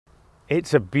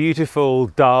It's a beautiful,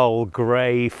 dull,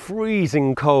 grey,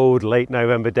 freezing cold late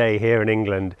November day here in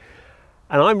England.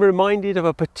 And I'm reminded of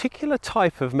a particular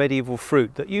type of medieval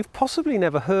fruit that you've possibly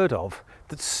never heard of,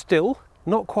 that's still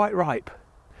not quite ripe.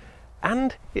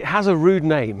 And it has a rude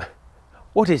name.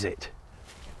 What is it?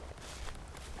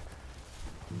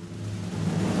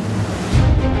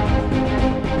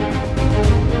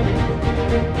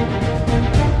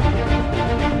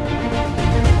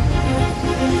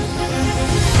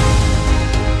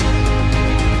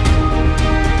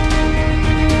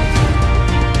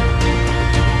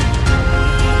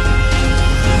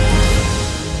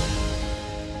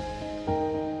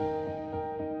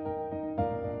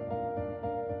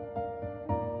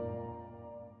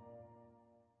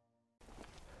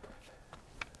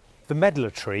 The medlar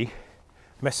tree,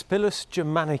 Mespilus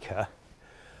germanica,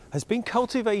 has been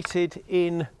cultivated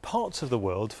in parts of the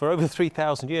world for over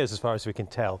 3,000 years, as far as we can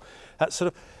tell. That's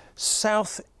sort of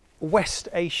southwest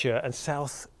Asia and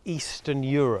southeastern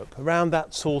Europe, around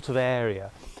that sort of area.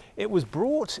 It was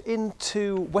brought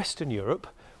into Western Europe,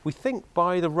 we think,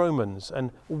 by the Romans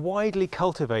and widely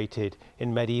cultivated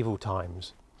in medieval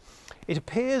times. It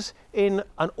appears in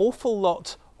an awful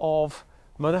lot of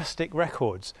monastic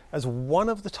records as one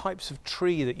of the types of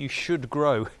tree that you should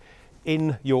grow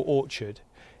in your orchard.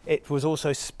 It was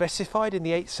also specified in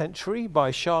the 8th century by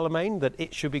Charlemagne that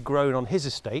it should be grown on his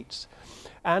estates,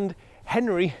 and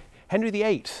Henry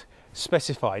VIII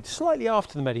specified, slightly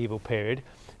after the medieval period,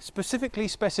 specifically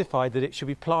specified that it should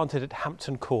be planted at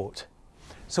Hampton Court.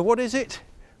 So what is it?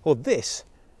 Well, this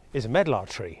is a medlar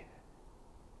tree.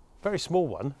 Very small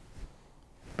one,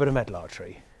 but a medlar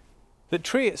tree. The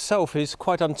tree itself is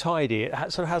quite untidy. It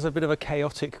sort of has a bit of a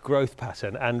chaotic growth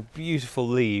pattern and beautiful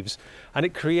leaves, and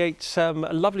it creates a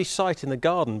lovely sight in the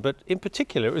garden, but in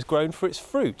particular it was grown for its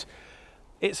fruit.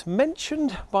 It's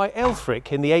mentioned by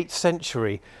Aelfric in the 8th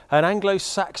century, an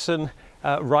Anglo-Saxon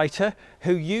writer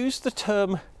who used the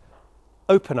term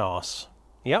open arse.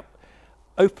 Yep,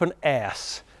 open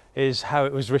arse is how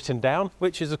it was written down,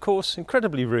 which is of course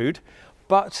incredibly rude,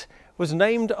 but was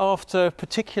named after a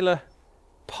particular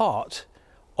part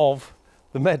of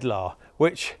the medlar,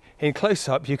 which in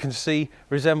close-up you can see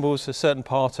resembles a certain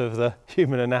part of the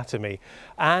human anatomy.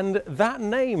 And that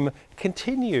name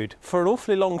continued for an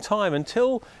awfully long time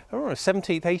until around the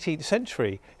 17th, 18th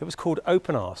century. It was called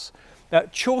open arse.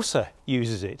 Chaucer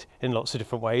uses it in lots of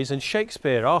different ways, and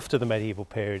Shakespeare, after the medieval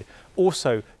period,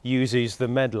 also uses the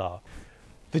medlar.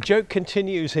 The joke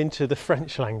continues into the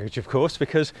French language, of course,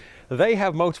 because they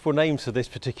have multiple names for this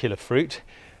particular fruit.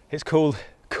 It's called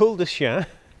cul de chien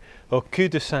or cul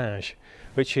de singe,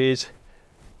 which is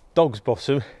dog's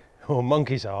bottom or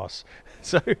monkey's arse.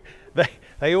 So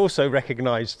they also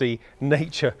recognise the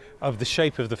nature of the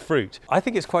shape of the fruit. I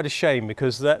think it's quite a shame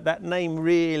because that name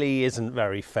really isn't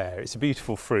very fair. It's a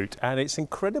beautiful fruit and it's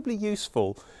incredibly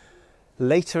useful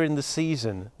later in the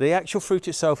season. The actual fruit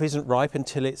itself isn't ripe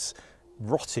until it's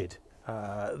rotted.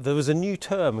 There was a new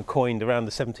term coined around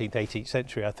the 17th, 18th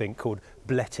century, I think, called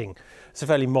bletting. It's a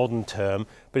fairly modern term,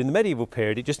 but in the medieval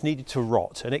period it just needed to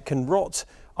rot, and it can rot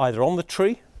either on the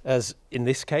tree, as in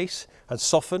this case, and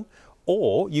soften,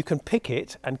 or you can pick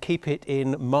it and keep it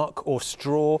in muck or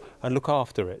straw and look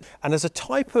after it. And as a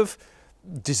type of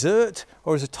dessert,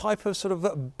 or as a type of sort of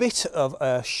a bit of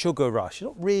a sugar rush,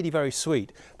 not really very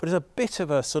sweet, but as a bit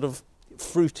of a sort of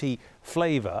fruity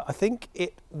flavour, I think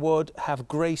it would have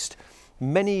graced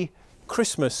many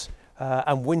Christmas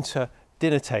and winter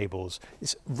dinner tables.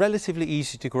 It's relatively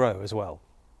easy to grow as well.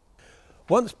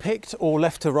 Once picked or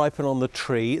left to ripen on the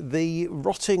tree, the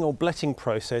rotting or bletting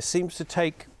process seems to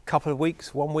take a couple of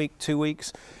weeks, 1 week, 2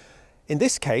 weeks. In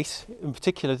this case, in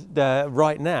particular,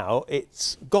 right now,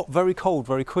 it's got very cold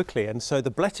very quickly, and so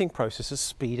the bletting process has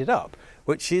speeded up,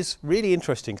 which is really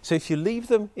interesting. So if you leave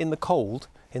them in the cold,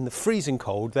 in the freezing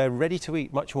cold, they're ready to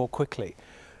eat much more quickly.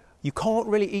 You can't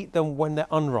really eat them when they're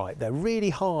unripe. They're really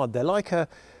hard. They're like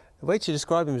the way to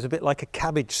describe them is a bit like a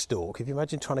cabbage stalk. If you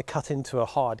imagine trying to cut into a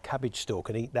hard cabbage stalk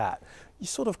and eat that, you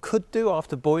sort of could do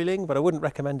after boiling, but I wouldn't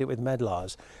recommend it with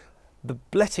medlars. The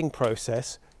bletting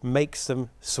process makes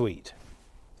them sweet.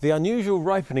 The unusual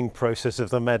ripening process of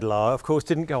the medlar, of course,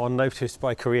 didn't go unnoticed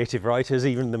by creative writers,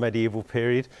 even in the medieval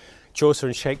period. Chaucer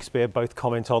and Shakespeare both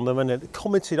comment on them, and it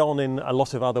commented on in a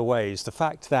lot of other ways. The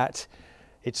fact that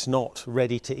it's not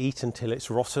ready to eat until it's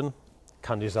rotten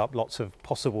conjures up lots of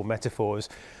possible metaphors,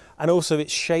 and also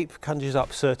its shape conjures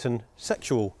up certain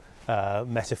sexual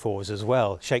metaphors as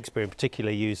well. Shakespeare in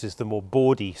particular uses the more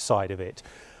bawdy side of it.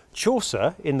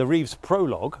 Chaucer, in the Reeves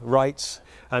Prologue, writes,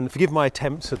 and forgive my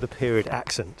attempts at the period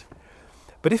accent,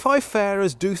 "But if I fare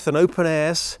as doth an open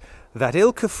airs, That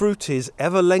ilka fruit is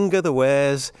ever lenger the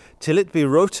wares, till it be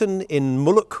rotten in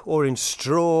mullock or in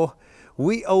straw.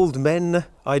 We old men,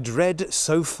 I dread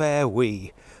so fare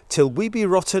we, till we be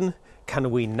rotten, can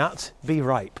we not be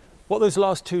ripe? What those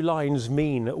last two lines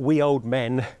mean, we old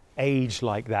men age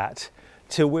like that.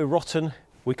 Till we're rotten,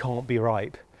 we can't be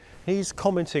ripe. He's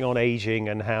commenting on aging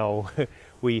and how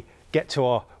we get to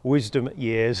our wisdom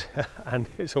years and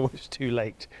it's almost too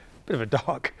late. Bit of a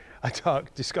dark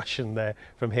discussion there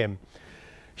from him.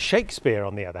 Shakespeare,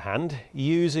 on the other hand,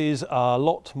 uses a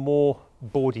lot more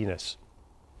bawdiness.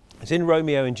 It's in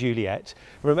Romeo and Juliet.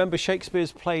 Remember,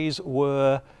 Shakespeare's plays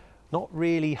were not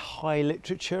really high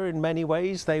literature in many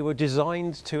ways. They were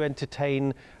designed to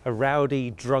entertain a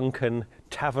rowdy, drunken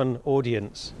tavern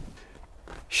audience.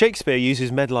 Shakespeare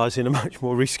uses medlars in a much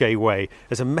more risque way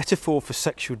as a metaphor for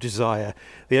sexual desire.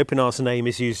 The open arse name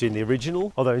is used in the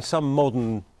original, although in some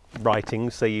modern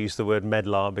writings they use the word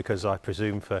medlar because I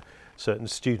presume for certain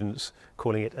students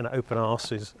calling it an open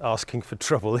arse is asking for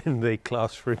trouble in the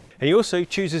classroom. And he also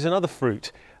chooses another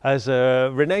fruit as a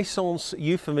Renaissance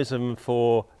euphemism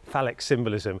for phallic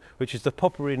symbolism, which is the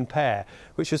popperin pear,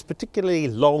 which is particularly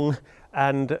long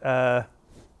and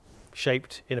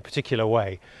shaped in a particular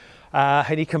way.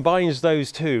 And he combines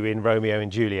those two in Romeo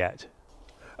and Juliet.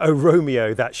 Oh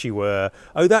Romeo, that she were,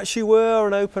 oh that she were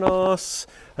an open arse,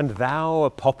 and thou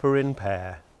a popperin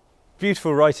pear.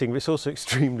 Beautiful writing, but it's also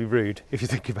extremely rude if you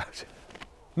think about it.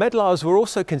 Medlars were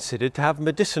also considered to have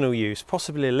medicinal use,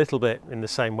 possibly a little bit in the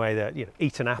same way that, you know,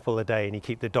 eat an apple a day and you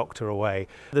keep the doctor away.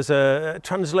 There's a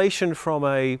translation from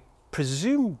a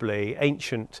presumably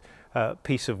ancient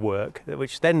piece of work,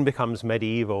 which then becomes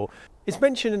medieval. It's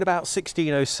mentioned in about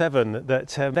 1607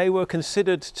 that they were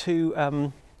considered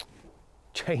to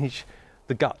change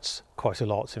the guts quite a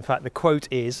lot. In fact, the quote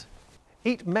is,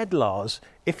 "Eat medlars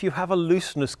if you have a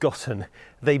looseness gotten.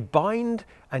 They bind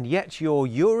and yet your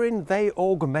urine they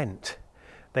augment.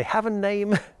 They have a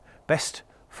name best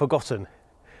forgotten."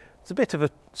 It's a bit of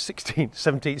a 16th,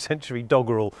 17th century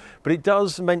doggerel, but it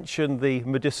does mention the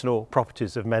medicinal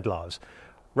properties of medlars.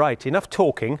 Right, enough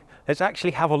talking. Let's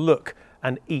actually have a look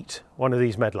and eat one of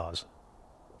these medlars.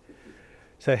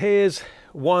 So here's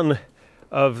one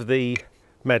of the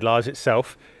medlars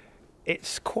itself.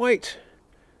 It's quite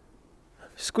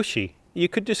squishy. You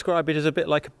could describe it as a bit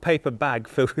like a paper bag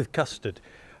filled with custard.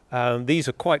 These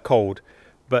are quite cold,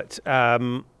 but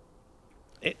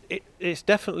it's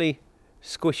definitely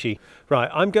squishy. Right,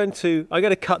 I'm going to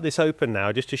cut this open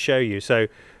now just to show you. So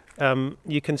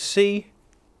you can see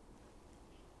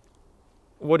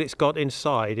what it's got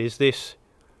inside is this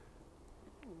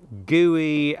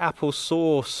gooey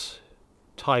applesauce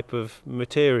type of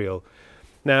material.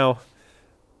 Now,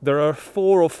 there are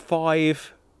 4 or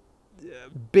 5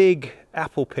 big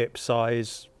apple pip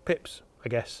size pips, I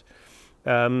guess.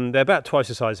 They're about twice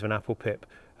the size of an apple pip,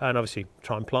 and obviously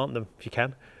try and plant them if you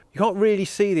can. You can't really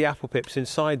see the apple pips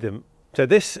inside them. So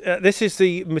this is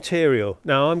the material.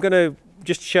 Now I'm going to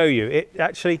just show you. It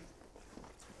actually,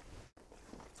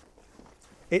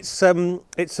 it's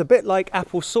a bit like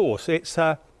apple sauce. It's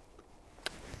you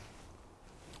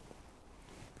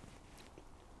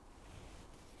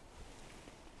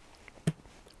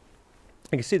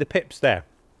can see the pips there.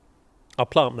 I'll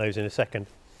plant those in a second.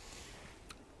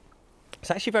 It's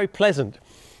actually very pleasant.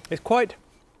 It's quite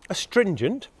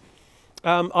astringent.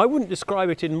 I wouldn't describe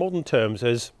it in modern terms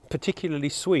as particularly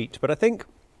sweet, but I think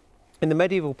in the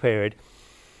medieval period,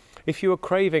 if you were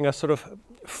craving a sort of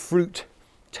fruit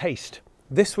taste,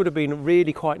 this would have been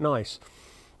really quite nice.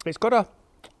 It's got a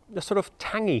sort of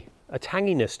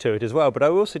tanginess to it as well, but I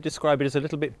would also describe it as a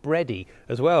little bit bready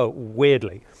as well,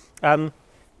 weirdly. Yeah,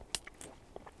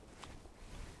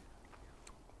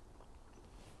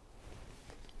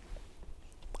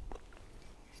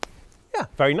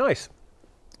 very nice.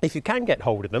 If you can get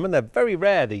hold of them, and they're very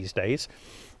rare these days,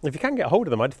 if you can get hold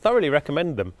of them, I'd thoroughly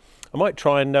recommend them. I might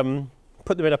try and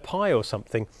put them in a pie or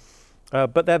something,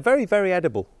 but they're very, very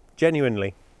edible,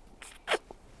 genuinely.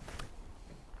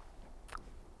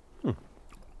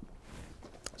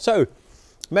 So,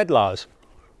 medlars,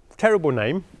 terrible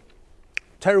name,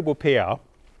 terrible PR,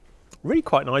 really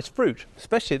quite nice fruit,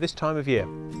 especially at this time of year.